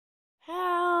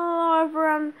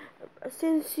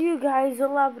since you guys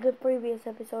loved the previous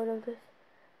episode of this,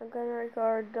 I'm gonna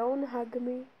record Don't Hug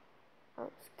Me.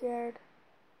 I'm scared.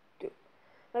 Dude,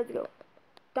 let's go.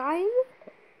 Time.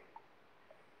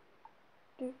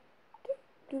 Do, do,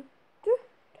 do, do,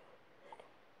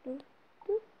 do, do,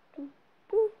 do, do,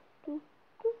 do,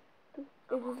 do, do.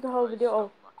 This is the whole video.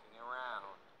 Oh.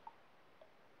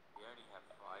 We only have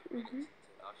 5 minutes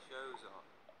until our show's on.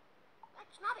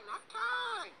 That's not enough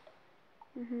time.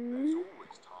 There's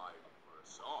always time for a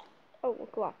song. Oh, a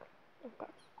clock. Of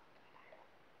course.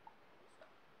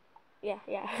 Yeah.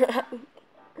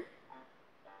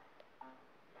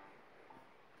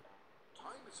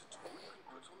 Time is a tool you can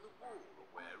put on the wall or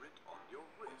wear it on your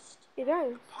wrist. It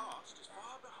does. The past is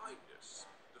far behind us.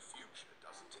 The future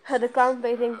doesn't exist. The count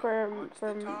waiting for It's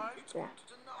yeah. 9:45.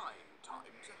 Time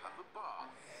to have a bath.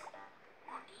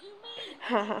 What do you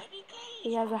mean?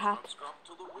 He has a hat. Scrub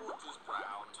till the water's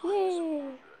brown. Yay!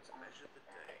 To measure the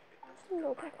day. It doesn't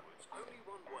Go go back. backwards. Only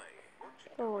one way. Watch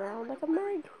it Go around like a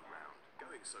merry. merry-go-round.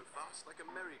 Going so fast like a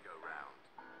merry-go-round.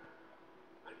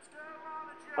 Let's go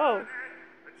on a Oh.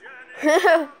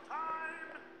 journey.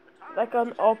 Like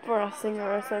an opera singer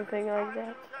or something like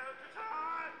that.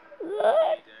 We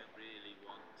don't really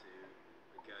want to.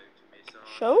 We're going to miss our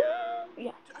Show?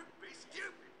 Yeah. Don't be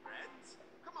stupid, friends.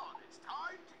 Come on, it's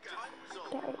time to go.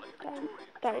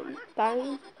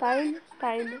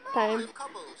 Time.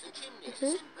 Cobbles and chimneys,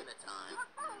 Mhm. simpler time.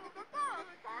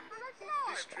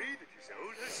 This tree that is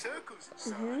old has circles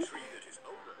inside. A tree that is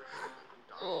older has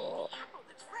circles. Oh. The apple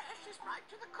that's fresh is ripe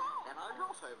to the core. And I'm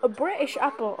not over A British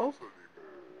apple. Oh. Time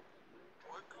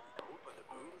can be told by the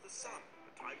moon or the sun.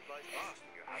 But time flies fast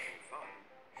when you're having fun.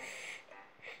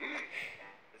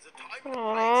 There's a time and a place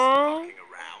Aww. walking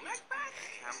around.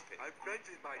 Camping. I'm friends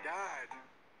with my dad.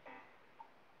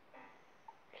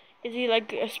 Is he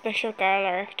like a special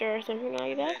character or something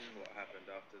like that? Then what happened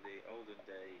after the olden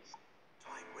days?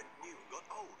 Time went new and got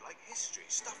old like history.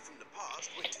 Stuff from the past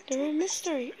went into They're a a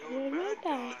mystery. mystery. I like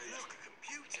that. Look, a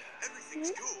computer. Everything's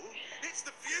cool. It's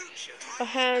the future. A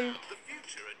hand. The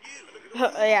future and you.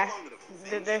 Oh, yeah.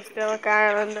 There's still a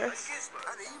calendar. And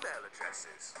email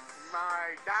addresses.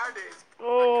 My dad is.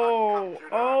 Oh.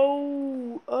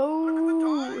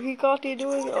 He got you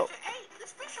doing it. Oh.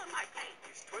 There's fish on my plate.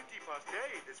 It's 20 past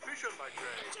 8. There's fish on my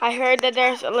tray. I heard that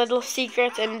there's a little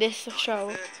secret in this show.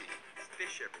 30.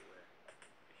 Fish everywhere.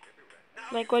 Fish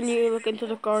everywhere. Like when you look into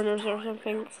the corners or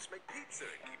something. Just make pizza.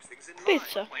 It keeps things in line.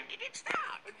 Pizza. When did it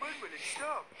start? And when will it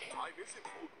stop? Time is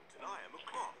important, and I am a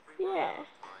clock. Yeah.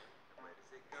 Time, and where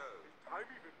does it go? Is time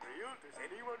even real? Does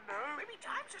anyone know? Maybe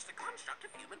time's just a construct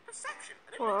of human perception,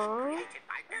 an illusion created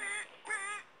by.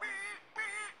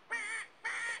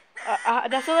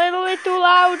 That's a little bit too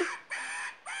loud.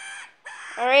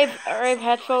 Rave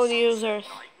headphone users.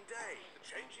 Night and day, the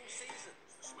changing seasons,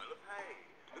 the smell of hay.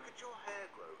 Look at your hair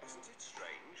grow, isn't it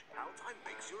strange? How time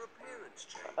makes your appearance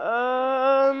change.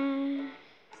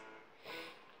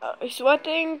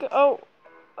 Sweating.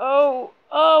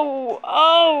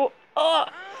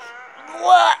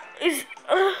 What is?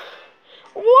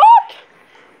 What?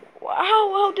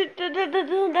 How did that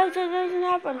doesn't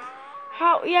happen?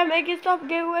 How? Yeah, make it stop.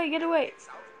 Get away.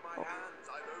 Oh.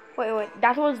 Wait.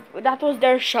 That was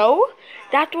their show.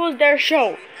 That was their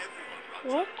show.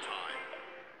 What?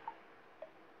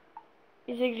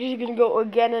 Is it just gonna go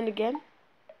again and again?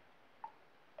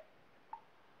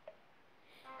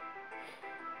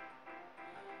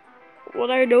 What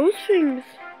are those things?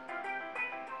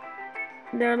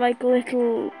 They're like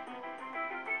little.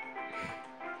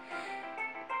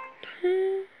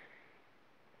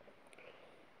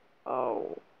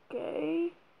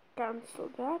 Okay, cancel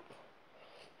that.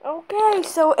 Okay,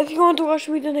 so if you want to watch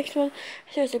me the next one,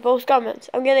 seriously, post comments.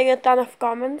 I'm getting a ton of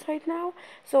comments right now,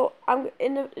 so I'm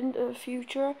in the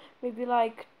future, maybe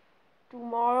like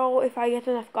tomorrow, if I get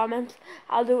enough comments,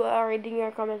 I'll do a reading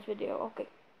your comments video.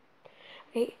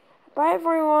 Okay, bye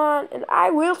everyone, and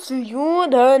I will see you in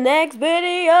the next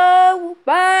video.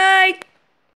 Bye.